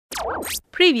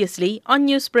Previously on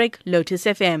Newsbreak, Lotus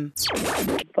FM.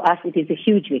 For us, it is a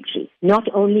huge victory. Not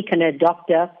only can a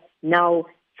doctor now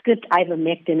script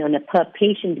ivermectin on a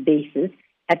per-patient basis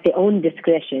at their own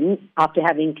discretion after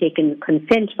having taken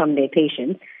consent from their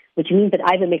patient, which means that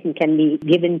ivermectin can be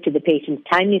given to the patient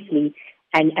timelessly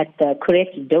and at the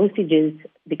correct dosages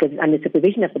because it's under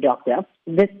supervision of the doctor.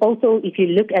 This also, if you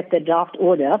look at the draft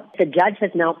order, the judge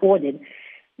has now ordered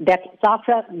that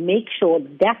SAHPRA make sure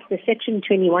that the Section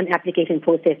 21 application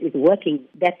process is working,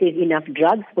 that there's enough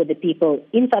drugs for the people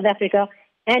in South Africa,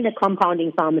 and a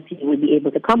compounding pharmacy will be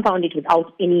able to compound it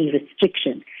without any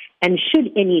restriction. And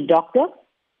should any doctor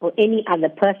or any other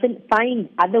person find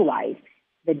otherwise,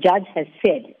 the judge has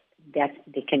said that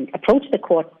they can approach the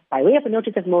court by way of a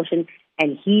notice of motion,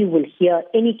 and he will hear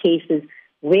any cases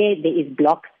where there is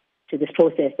block to this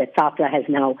process that SAHPRA has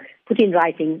now put in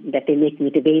writing that they're making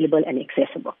it available and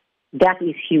accessible. That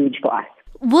is huge for us.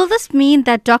 Will this mean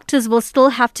that doctors will still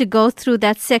have to go through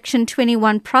that Section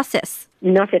 21 process?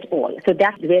 Not at all. So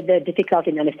that's where the difficulty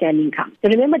in understanding comes.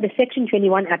 So remember, the Section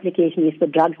 21 application is for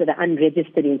drugs that are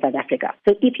unregistered in South Africa.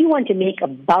 So if you want to make a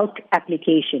bulk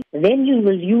application, then you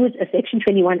will use a Section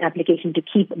 21 application to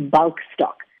keep bulk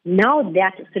stock. Now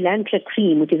that Solantra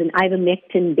cream, which is an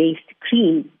ivermectin-based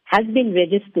cream, has been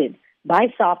registered by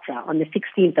SAHPRA on the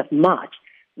 16th of March,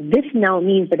 this now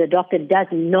means that a doctor does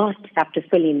not have to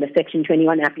fill in the Section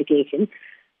 21 application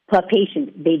per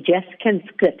patient. They just can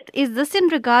script. Is this in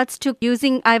regards to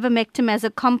using ivermectin as a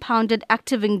compounded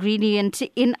active ingredient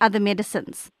in other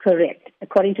medicines? Correct.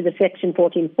 According to the Section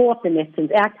 14(4) of the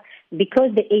Medicines Act,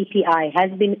 because the API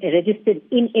has been registered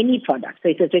in any product, so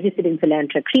it was registered in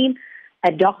Solantra cream,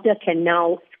 a doctor can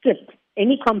now script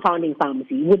any compounding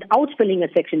pharmacy without filling a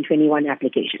Section 21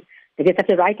 application. They just have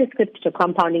to write a script to a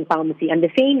compounding pharmacy, and the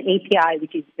same API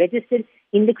which is registered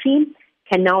in the cream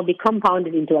can now be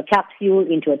compounded into a capsule,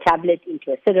 into a tablet,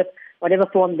 into a syrup, whatever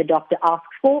form the doctor asks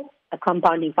for. A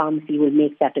compounding pharmacy will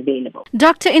make that available.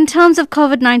 Doctor, in terms of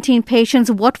COVID-19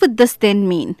 patients, what would this then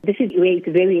mean? This is where it's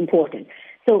very important.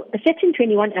 So a Section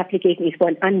 21 application is for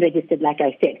an unregistered, like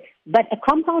I said. But a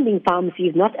compounding pharmacy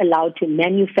is not allowed to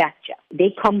manufacture.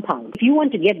 They compound. If you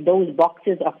want to get those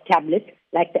boxes of tablets,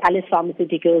 like the Alice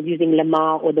Pharmaceuticals using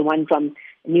Lamar or the one from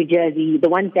New Jersey, the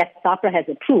ones that SAHPRA has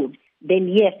approved, then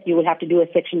yes, you will have to do a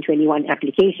Section 21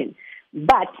 application.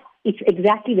 But it's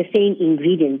exactly the same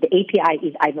ingredient. The API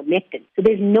is ivermectin. So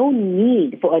there's no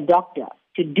need for a doctor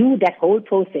to do that whole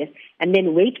process and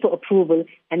then wait for approval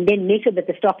and then make sure that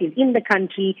the stock is in the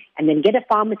country and then get a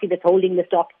pharmacy that's holding the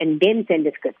stock and then send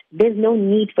a script. There's no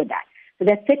need for that. So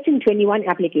that Section 21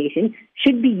 application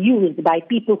should be used by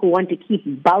people who want to keep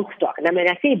bulk stock. And when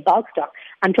I say bulk stock,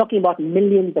 I'm talking about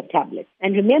millions of tablets.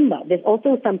 And remember, there's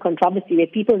also some controversy where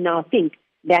people now think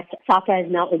that SAHPRA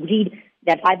has now agreed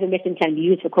that ivermectin can be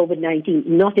used for COVID-19.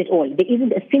 Not at all. There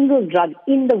isn't a single drug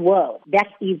in the world that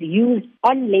is used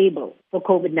on label for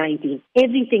COVID-19.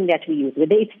 Everything that we use,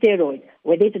 whether it's steroids,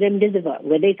 whether it's remdesivir,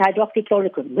 whether it's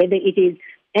hydroxychloroquine, whether it is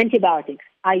antibiotics,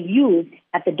 are used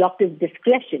at the doctor's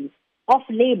discretion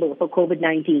off-label for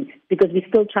COVID-19 because we're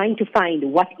still trying to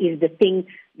find what is the thing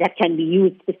that can be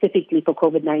used specifically for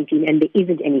COVID-19, and there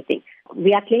isn't anything.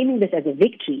 We are claiming this as a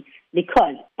victory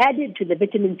because added to the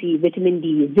vitamin C, vitamin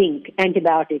D, zinc,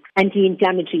 antibiotics,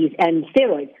 anti-inflammatories, and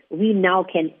steroids, we now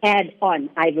can add on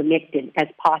ivermectin as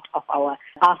part of our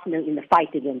arsenal in the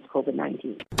fight against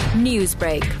COVID-19.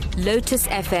 Newsbreak, Lotus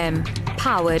FM,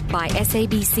 powered by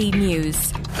SABC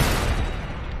News.